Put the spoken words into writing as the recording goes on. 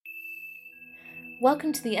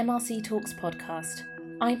Welcome to the MRC Talks podcast.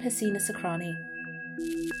 I'm Hasina Sakrani.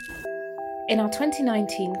 In our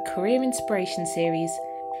 2019 Career Inspiration series,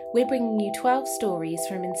 we're bringing you 12 stories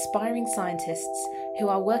from inspiring scientists who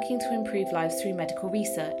are working to improve lives through medical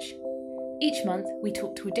research. Each month, we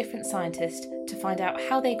talk to a different scientist to find out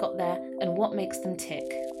how they got there and what makes them tick.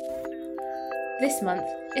 This month,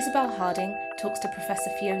 Isabel Harding talks to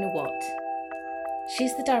Professor Fiona Watt.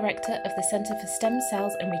 She's the director of the Centre for Stem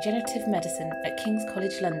Cells and Regenerative Medicine at King's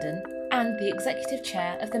College London and the executive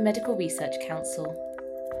chair of the Medical Research Council.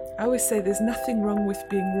 I always say there's nothing wrong with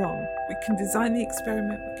being wrong. We can design the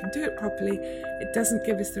experiment, we can do it properly. It doesn't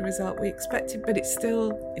give us the result we expected, but it's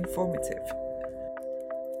still informative.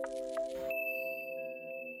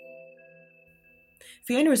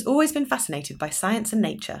 Fiona has always been fascinated by science and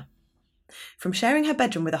nature. From sharing her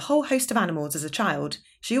bedroom with a whole host of animals as a child,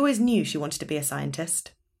 she always knew she wanted to be a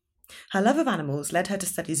scientist. Her love of animals led her to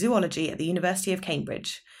study zoology at the University of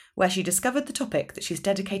Cambridge, where she discovered the topic that she's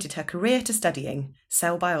dedicated her career to studying,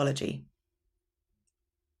 cell biology.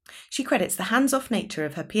 She credits the hands-off nature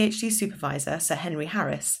of her PhD supervisor, Sir Henry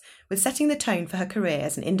Harris, with setting the tone for her career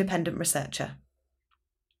as an independent researcher.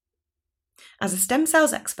 As a stem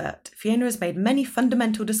cells expert, Fiona has made many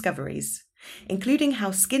fundamental discoveries, including how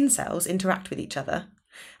skin cells interact with each other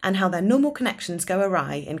and how their normal connections go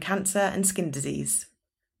awry in cancer and skin disease.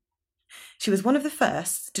 She was one of the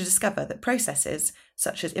first to discover that processes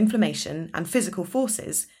such as inflammation and physical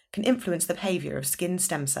forces can influence the behaviour of skin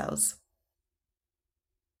stem cells.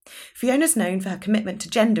 Fiona's known for her commitment to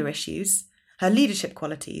gender issues, her leadership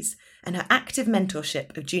qualities, and her active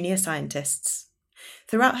mentorship of junior scientists.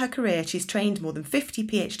 Throughout her career, she's trained more than 50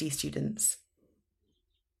 PhD students.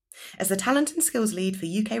 As the Talent and Skills Lead for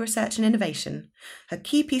UK Research and Innovation, her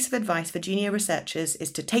key piece of advice for junior researchers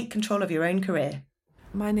is to take control of your own career.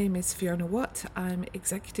 My name is Fiona Watt. I'm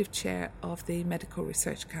Executive Chair of the Medical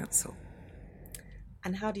Research Council.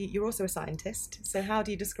 And you're also a scientist, so how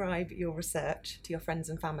do you describe your research to your friends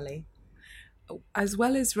and family? As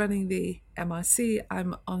well as running the MRC,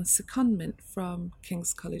 I'm on secondment from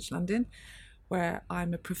King's College London, where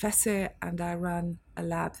I'm a professor and I run a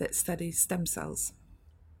lab that studies stem cells.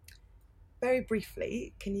 Very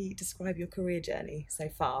briefly, can you describe your career journey so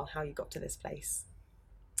far, how you got to this place?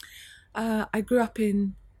 I grew up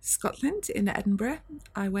in Scotland, in Edinburgh.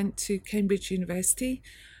 I went to Cambridge University,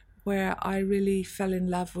 where I really fell in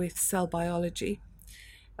love with cell biology.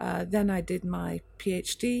 Then I did my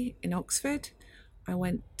PhD in Oxford. I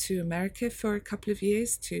went to America for a couple of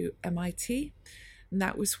years to MIT, and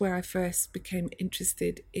that was where I first became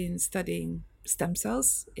interested in studying stem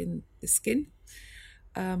cells in the skin.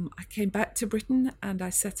 I came back to Britain and I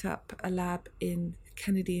set up a lab in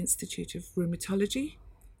Kennedy Institute of Rheumatology.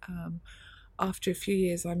 After a few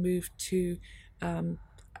years, I moved to an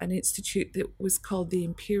institute that was called the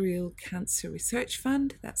Imperial Cancer Research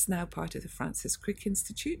Fund. That's now part of the Francis Crick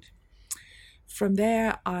Institute. From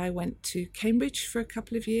there, I went to Cambridge for a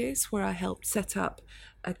couple of years, where I helped set up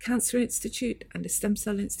a cancer institute and a stem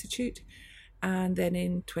cell institute. And then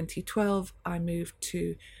in 2012, I moved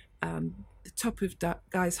to the top of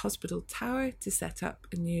Guy's Hospital Tower to set up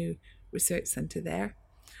a new research centre there.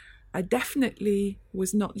 I definitely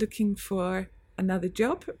was not looking for another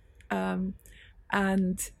job, and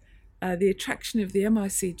the attraction of the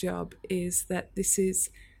MRC job is that this is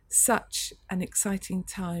such an exciting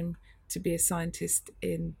time to be a scientist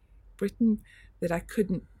in Britain that I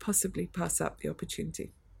couldn't possibly pass up the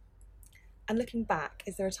opportunity. And looking back,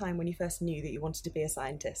 is there a time when you first knew that you wanted to be a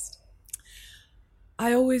scientist?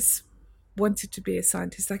 I always wanted to be a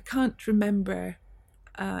scientist. I can't remember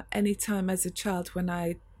any time as a child when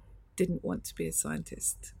I didn't want to be a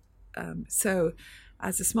scientist. So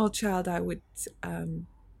as a small child, I would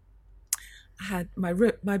had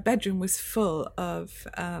my bedroom was full of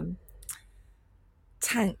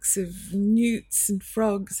tanks of newts and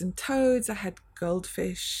frogs and toads. I had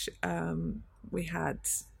goldfish. We had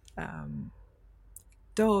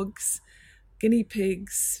dogs, guinea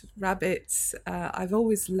pigs, rabbits. I've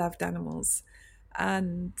always loved animals,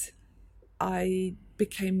 and I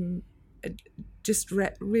became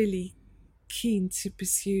really keen to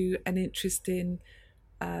pursue an interest in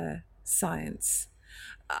science.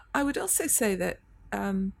 I would also say that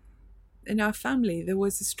in our family there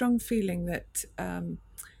was a strong feeling that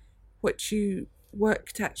what you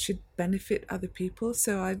worked at should benefit other people.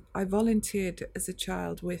 So I volunteered as a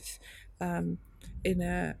child with in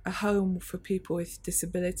a home for people with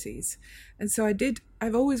disabilities. And so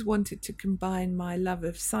I've always wanted to combine my love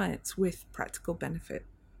of science with practical benefit.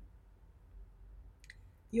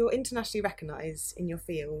 You're internationally recognised in your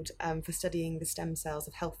field for studying the stem cells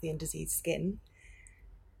of healthy and diseased skin.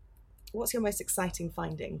 What's your most exciting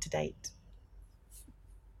finding to date?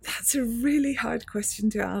 That's a really hard question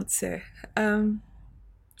to answer.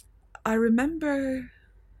 I remember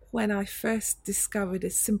when I first discovered a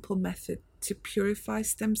simple method to purify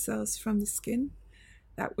stem cells from the skin.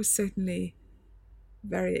 That was certainly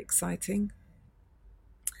very exciting.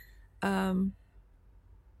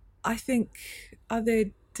 I think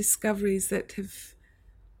other discoveries that have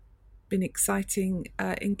been exciting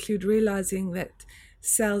include realizing that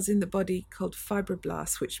cells in the body called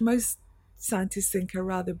fibroblasts, which most scientists think are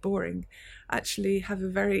rather boring, actually have a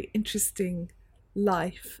very interesting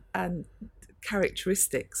life and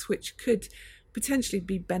characteristics which could potentially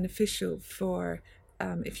be beneficial for,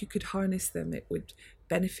 if you could harness them, it would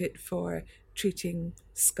benefit for treating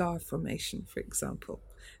scar formation, for example.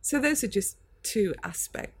 So those are just two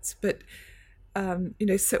aspects. But,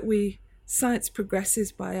 science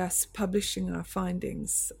progresses by us publishing our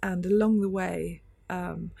findings, and along the way,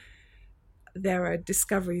 there are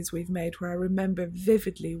discoveries we've made where I remember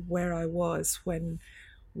vividly where I was when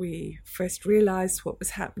we first realized what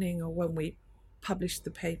was happening or when we published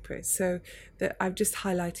the paper. So that I've just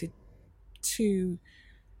highlighted two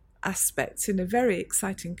aspects in a very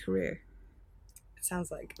exciting career. It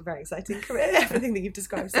sounds like a very exciting career, everything that you've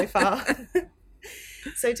described so far.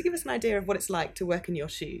 So to give us an idea of what it's like to work in your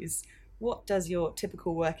shoes, what does your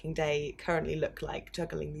typical working day currently look like,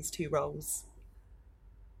 juggling these two roles?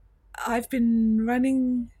 I've been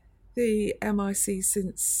running the MRC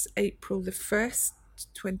since April the 1st,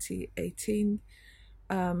 2018.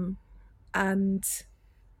 And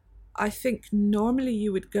I think normally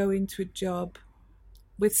you would go into a job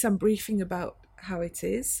with some briefing about how it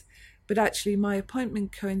is, but actually my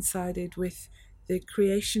appointment coincided with the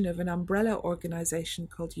creation of an umbrella organisation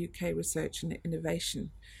called UK Research and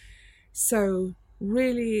Innovation. So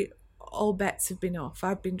really all bets have been off.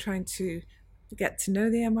 I've been trying to get to know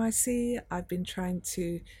the MRC, I've been trying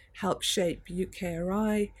to help shape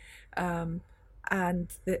UKRI, and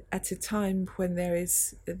at a time when there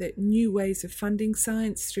is the new ways of funding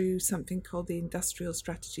science through something called the Industrial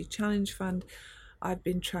Strategy Challenge Fund, I've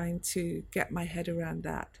been trying to get my head around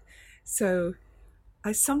that. So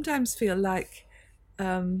I sometimes feel like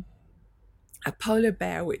a polar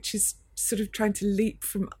bear which is sort of trying to leap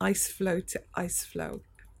from ice floe to ice floe.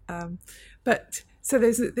 But so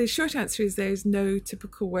the short answer is there is no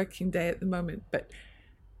typical working day at the moment, but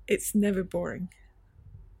it's never boring.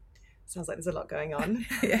 Sounds like there's a lot going on.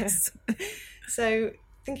 Yes. So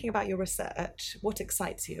thinking about your research, what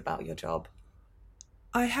excites you about your job?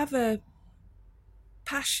 I have a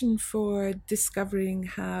passion for discovering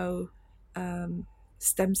how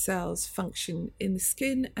stem cells function in the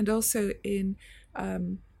skin and also in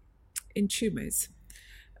tumours.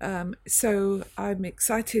 So I'm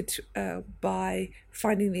excited by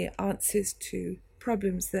finding the answers to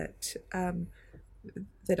problems that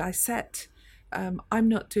I set. I'm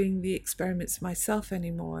not doing the experiments myself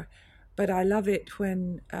anymore, but I love it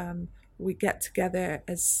when we get together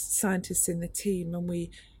as scientists in the team and we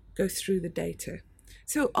go through the data.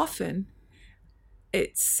 So often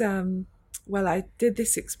it's, I did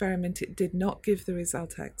this experiment, it did not give the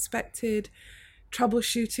result I expected.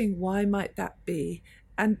 Troubleshooting, why might that be?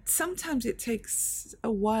 And sometimes it takes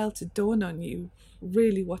a while to dawn on you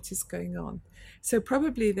really what is going on. So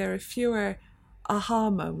probably there are fewer aha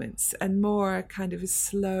moments and more kind of a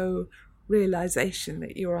slow realization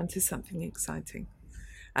that you're onto something exciting.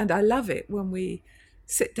 And I love it when we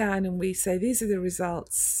sit down and we say, these are the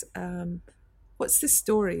results. What's the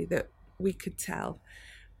story that we could tell?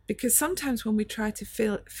 Because sometimes when we try to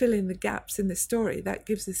fill in the gaps in the story, that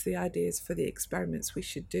gives us the ideas for the experiments we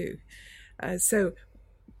should do. So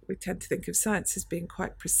we tend to think of science as being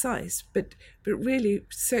quite precise, but really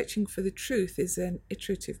searching for the truth is an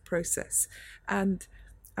iterative process. And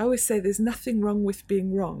I always say there's nothing wrong with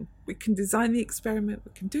being wrong. We can design the experiment,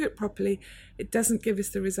 we can do it properly. It doesn't give us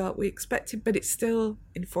the result we expected, but it's still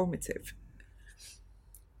informative.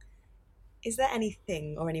 Is there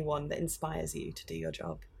anything or anyone that inspires you to do your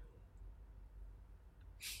job?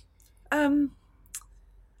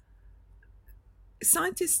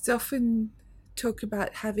 Scientists often talk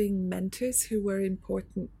about having mentors who were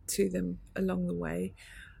important to them along the way.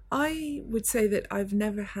 I would say that I've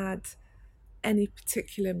never had any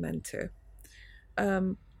particular mentor.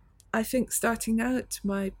 I think starting out,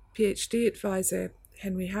 my PhD advisor,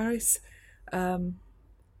 Henry Harris,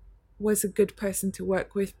 was a good person to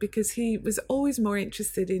work with because he was always more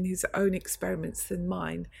interested in his own experiments than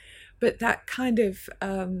mine. But that kind of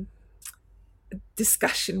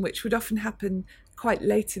discussion, which would often happen quite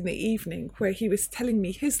late in the evening, where he was telling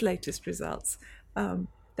me his latest results,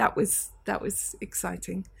 that was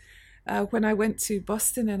exciting. When I went to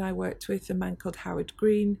Boston and I worked with a man called Howard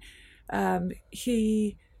Green,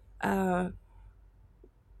 he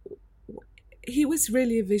was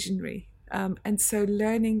really a visionary. And so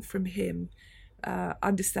learning from him,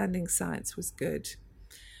 understanding science was good.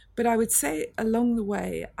 But I would say along the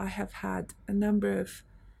way, I have had a number of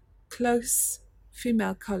close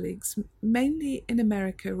female colleagues, mainly in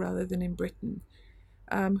America rather than in Britain,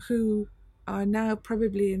 who are now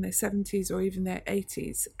probably in their 70s or even their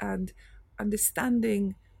 80s, and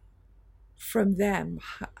understanding from them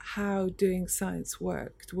how doing science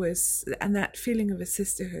worked and that feeling of a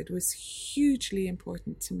sisterhood was hugely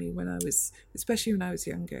important to me especially when I was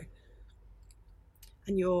younger.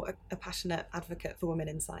 And you're a passionate advocate for women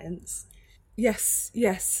in science. Yes.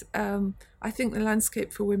 I think the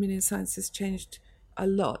landscape for women in science has changed a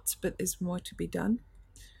lot, but there's more to be done.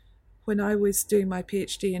 When I was doing my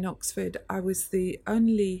PhD in Oxford, I was the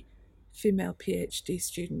only female PhD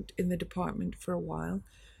student in the department for a while.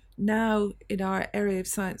 Now, in our area of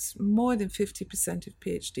science, more than 50% of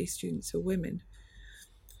PhD students are women.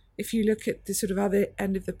 If you look at the sort of other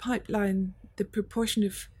end of the pipeline, the proportion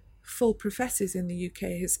of full professors in the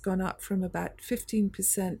UK has gone up from about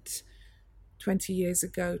 15% 20 years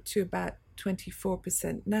ago to about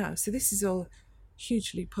 24% now. So this is all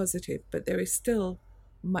hugely positive, but there is still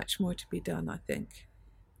much more to be done, I think.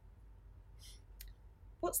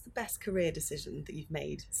 What's the best career decision that you've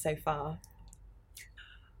made so far?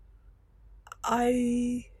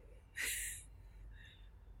 I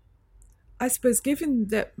suppose, given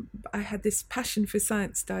that I had this passion for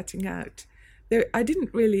science starting out, I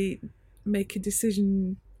didn't really make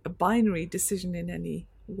a binary decision in any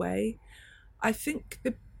way. I think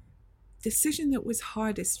the decision that was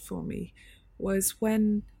hardest for me was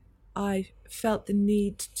when I felt the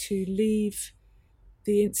need to leave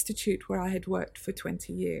the institute where I had worked for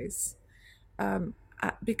 20 years,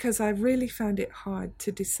 because I really found it hard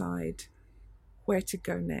to decide where to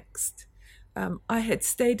go next. I had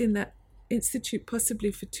stayed in that institute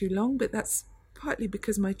possibly for too long, but that's partly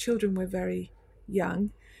because my children were very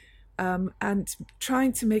young, and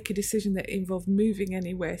trying to make a decision that involved moving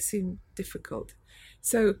anywhere seemed difficult.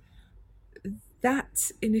 So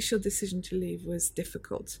that initial decision to leave was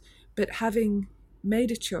difficult, but having made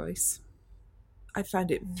a choice, I found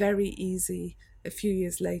it very easy a few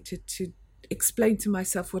years later to explain to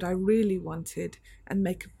myself what I really wanted and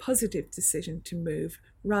make a positive decision to move,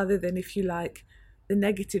 rather than, if you like, the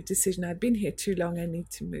negative decision, I've been here too long, I need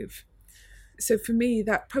to move. So for me,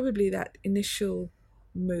 that initial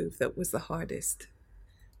move that was the hardest.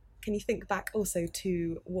 Can you think back also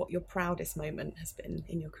to what your proudest moment has been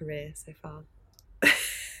in your career so far?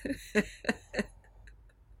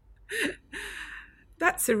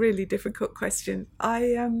 That's a really difficult question.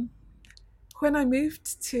 When I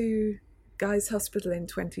moved to Guy's Hospital in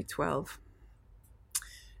 2012,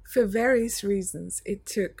 for various reasons, it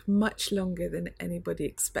took much longer than anybody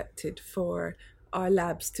expected for our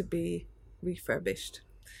labs to be refurbished.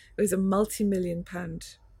 It was a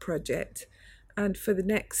multi-million-pound project, and for the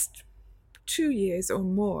next 2 years or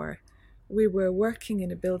more, we were working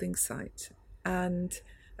in a building site and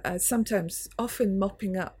often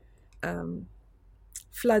mopping up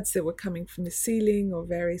floods that were coming from the ceiling or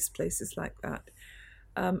various places like that.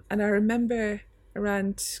 And I remember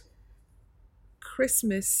around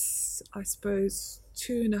Christmas, I suppose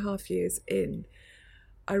 2.5 years in,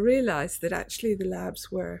 I realised that actually the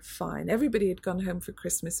labs were fine. Everybody had gone home for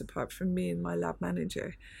Christmas apart from me and my lab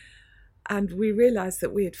manager. And we realised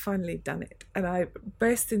that we had finally done it. And I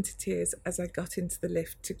burst into tears as I got into the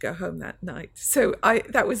lift to go home that night. So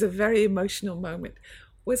that was a very emotional moment.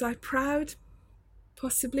 Was I proud?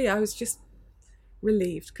 Possibly. I was just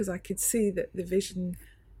relieved because I could see that the vision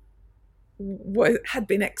had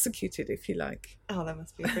been executed, if you like. Oh, that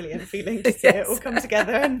must be a brilliant feeling to see it all come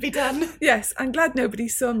together and be done. Yes, I'm glad nobody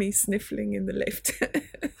saw me sniffling in the lift.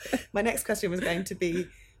 My next question was going to be,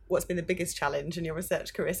 what's been the biggest challenge in your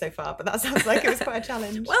research career so far? But that sounds like it was quite a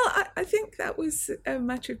challenge. Well, I think that was a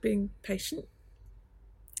matter of being patient.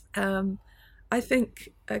 I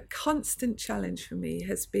think a constant challenge for me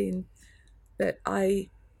has been that I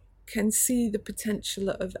can see the potential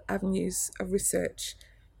of avenues of research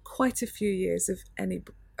quite a few years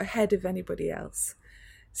ahead of anybody else.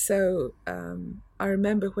 So I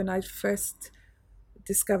remember when I first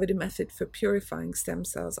discovered a method for purifying stem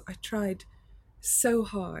cells, I tried so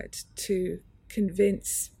hard to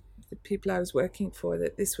convince the people I was working for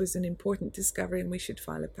that this was an important discovery and we should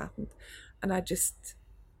file a patent. And I just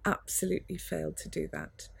absolutely failed to do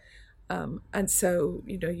that. And so,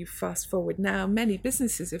 you fast forward now, many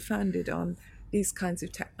businesses are founded on these kinds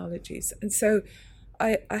of technologies. And so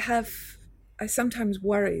I have I sometimes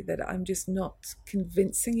worry that I'm just not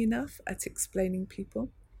convincing enough at explaining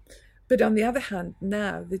people. But on the other hand,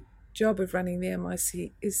 now the job of running the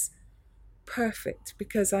MIC is perfect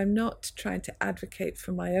because I'm not trying to advocate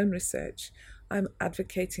for my own research. I'm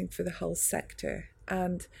advocating for the whole sector.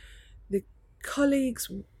 And the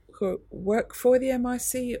colleagues who work for the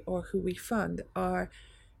MIC or who we fund are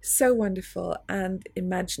so wonderful and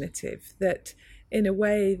imaginative that in a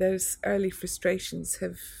way those early frustrations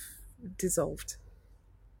have dissolved.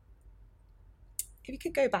 If you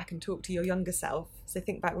could go back and talk to your younger self, so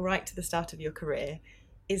think back right to the start of your career,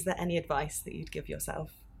 is there any advice that you'd give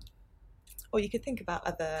yourself? Or you could think about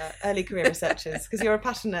other early career researchers, because you're a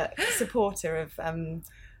passionate supporter of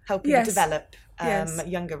helping develop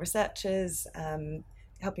younger researchers,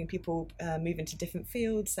 helping people move into different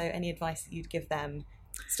fields. So any advice that you'd give them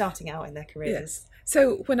starting out in their careers? Yes.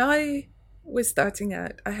 So when I was starting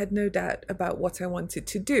out, I had no doubt about what I wanted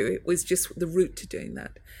to do. It was just the route to doing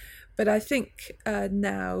that. But I think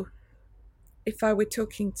now, if I were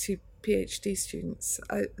talking to PhD students,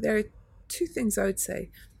 there are two things I would say.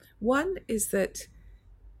 One is that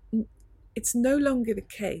it's no longer the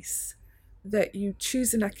case that you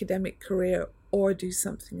choose an academic career or do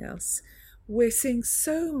something else. We're seeing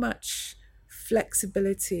so much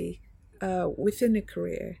flexibility within a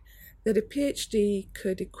career that a PhD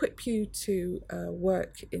could equip you to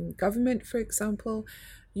work in government, for example.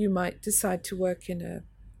 You might decide to work in a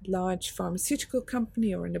large pharmaceutical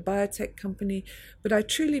company or in a biotech company, but I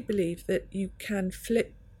truly believe that you can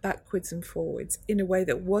flip backwards and forwards in a way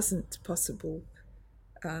that wasn't possible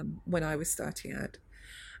when I was starting out.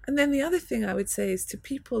 And then the other thing I would say is to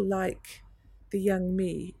people like the young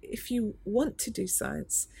me, if you want to do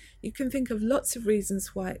science, you can think of lots of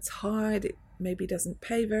reasons why it's hard, it maybe doesn't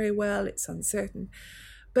pay very well, it's uncertain.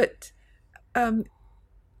 But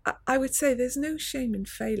I would say there's no shame in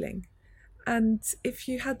failing. And if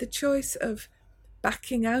you had the choice of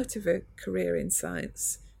backing out of a career in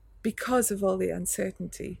science because of all the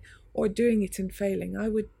uncertainty or doing it and failing, I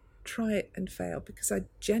would try it and fail, because I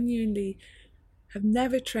genuinely have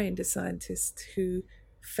never trained a scientist who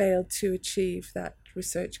failed to achieve that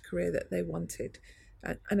research career that they wanted.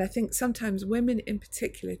 And I think sometimes women in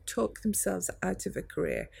particular talk themselves out of a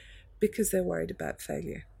career because they're worried about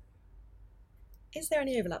failure. Is there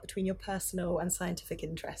any overlap between your personal and scientific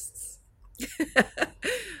interests?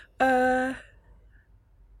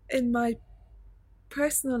 In my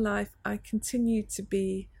personal life, I continue to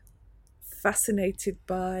be fascinated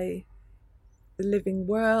by the living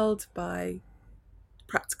world, by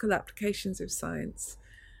practical applications of science.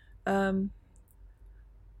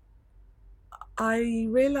 I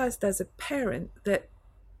realized as a parent that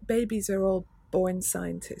babies are all born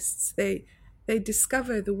scientists. They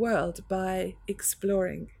discover the world by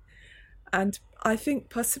exploring. And I think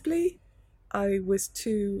possibly I was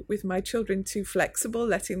with my children, too flexible,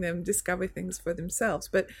 letting them discover things for themselves.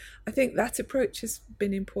 But I think that approach has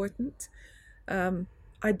been important.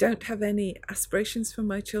 I don't have any aspirations for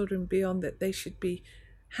my children beyond that they should be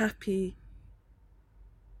happy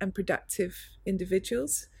and productive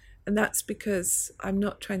individuals. And that's because I'm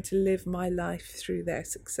not trying to live my life through their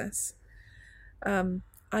success. I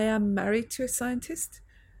am married to a scientist.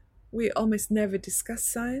 We almost never discuss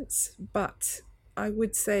science, but I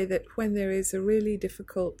would say that when there is a really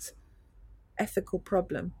difficult ethical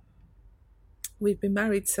problem, we've been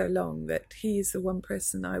married so long that he is the one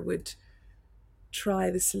person I would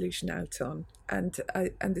try the solution out on, and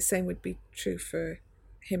the same would be true for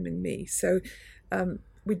him and me. So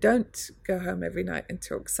we don't go home every night and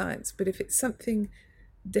talk science, but if it's something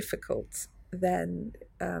difficult, then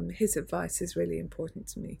his advice is really important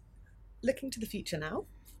to me. Looking to the future now,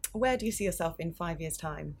 where do you see yourself in 5 years'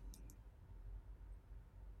 time?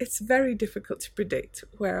 It's very difficult to predict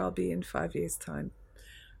where I'll be in 5 years' time,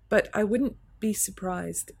 but I wouldn't be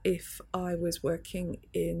surprised if I was working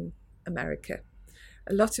in America.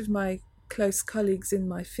 A lot of my close colleagues in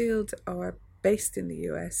my field are based in the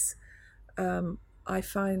US. I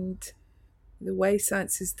find the way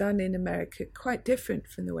science is done in America quite different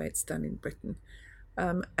from the way it's done in Britain.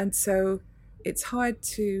 And so it's hard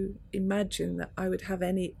to imagine that I would have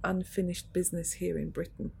any unfinished business here in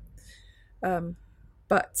Britain.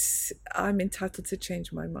 But I'm entitled to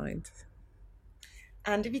change my mind.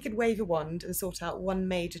 And if you could wave a wand and sort out one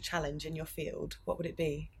major challenge in your field, what would it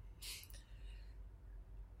be?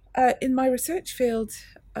 In my research field,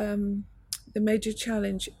 the major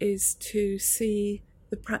challenge is to see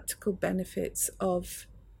the practical benefits of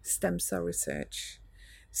stem cell research.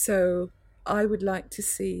 So I would like to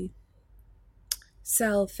see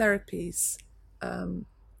cell therapies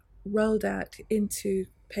rolled out into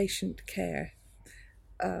patient care.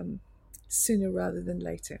 sooner rather than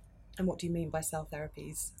later. And what do you mean by cell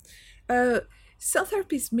therapies? Cell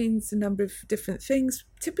therapies means a number of different things.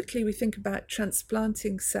 Typically, we think about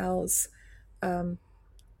transplanting cells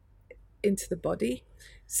into the body.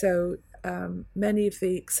 So many of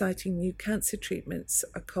the exciting new cancer treatments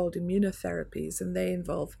are called immunotherapies, and they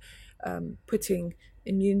involve putting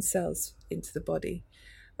immune cells into the body.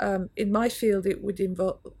 In my field, it would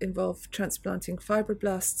involve transplanting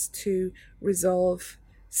fibroblasts to resolve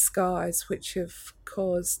scars which have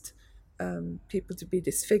caused people to be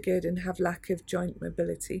disfigured and have lack of joint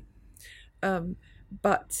mobility.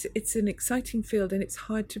 But it's an exciting field, and it's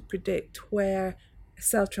hard to predict where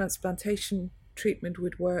cell transplantation treatment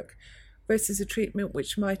would work versus a treatment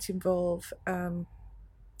which might involve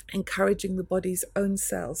encouraging the body's own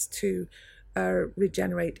cells to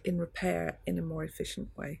regenerate and repair in a more efficient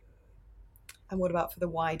way. And what about for the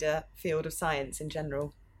wider field of science in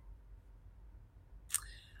general?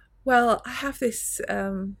 Well, I have this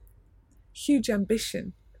huge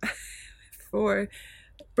ambition for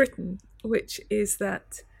Britain, which is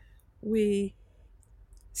that we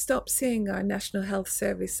stop seeing our National Health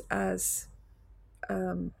Service as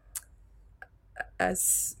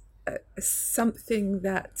something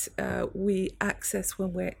that we access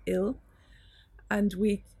when we're ill, and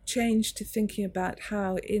we change to thinking about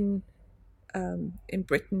how in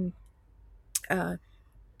Britain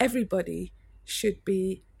everybody should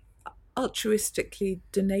be altruistically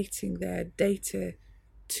donating their data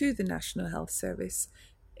to the National Health Service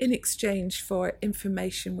in exchange for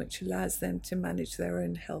information which allows them to manage their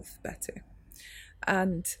own health better.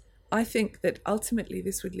 And I think that ultimately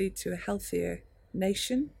this would lead to a healthier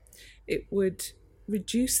nation. It would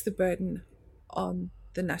reduce the burden on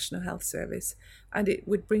the National Health Service, and it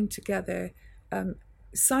would bring together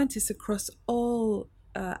scientists across all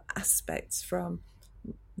aspects, from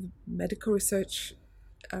medical research,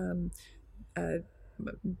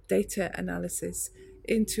 data analysis,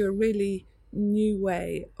 into a really new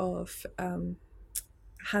way of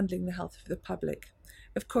handling the health of the public.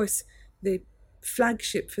 Of course, the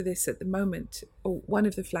flagship for this at the moment, or one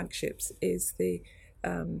of the flagships, is the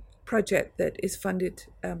project that is funded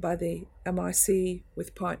by the MRC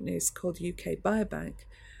with partners called UK Biobank,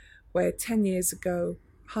 where 10 years ago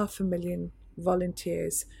 500,000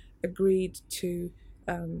 volunteers agreed to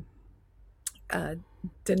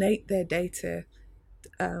donate their data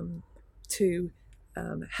to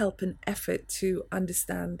help an effort to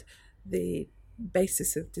understand the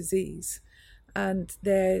basis of disease. And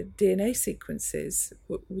their DNA sequences,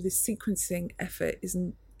 the sequencing effort is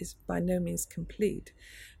by no means complete,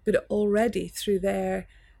 but already through their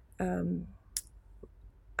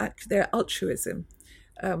altruism,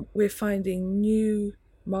 we're finding new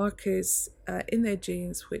markers in their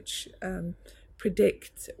genes which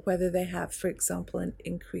predict whether they have, for example, an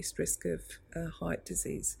increased risk of heart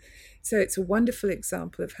disease. So it's a wonderful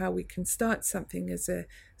example of how we can start something as a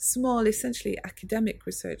small, essentially academic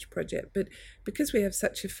research project, but because we have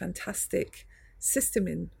such a fantastic system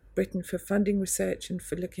in Britain for funding research and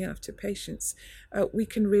for looking after patients, we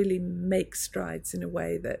can really make strides in a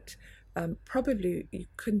way that probably you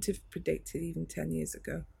couldn't have predicted even 10 years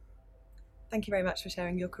ago. Thank you very much for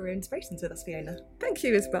sharing your career inspirations with us, Fiona. Thank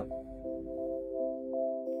you, Isabel.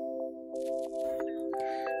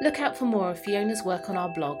 Look out for more of Fiona's work on our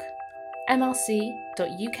blog,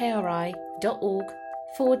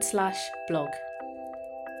 mrc.ukri.org/blog.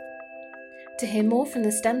 To hear more from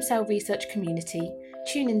the stem cell research community,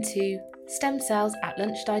 tune into Stem Cells at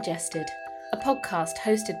Lunch Digested, a podcast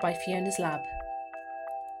hosted by Fiona's Lab.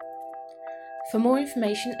 For more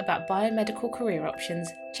information about biomedical career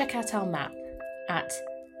options, check out our map at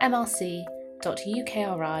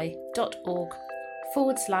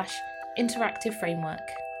mrc.ukri.org/interactive framework.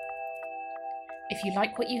 If you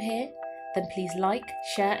like what you hear, then please like,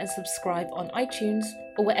 share and subscribe on iTunes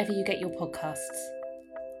or wherever you get your podcasts.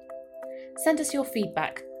 Send us your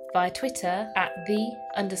feedback via Twitter at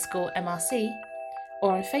 @the_MRC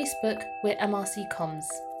or on Facebook, we're MRC Comms.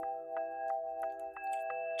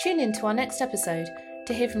 Tune in to our next episode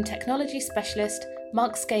to hear from technology specialist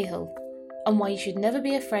Mark Scahill on why you should never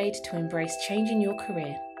be afraid to embrace change in your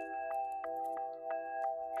career.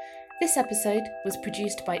 This episode was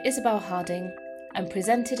produced by Isabel Harding and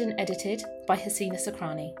presented and edited by Hasina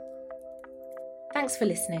Sakrani. Thanks for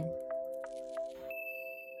listening.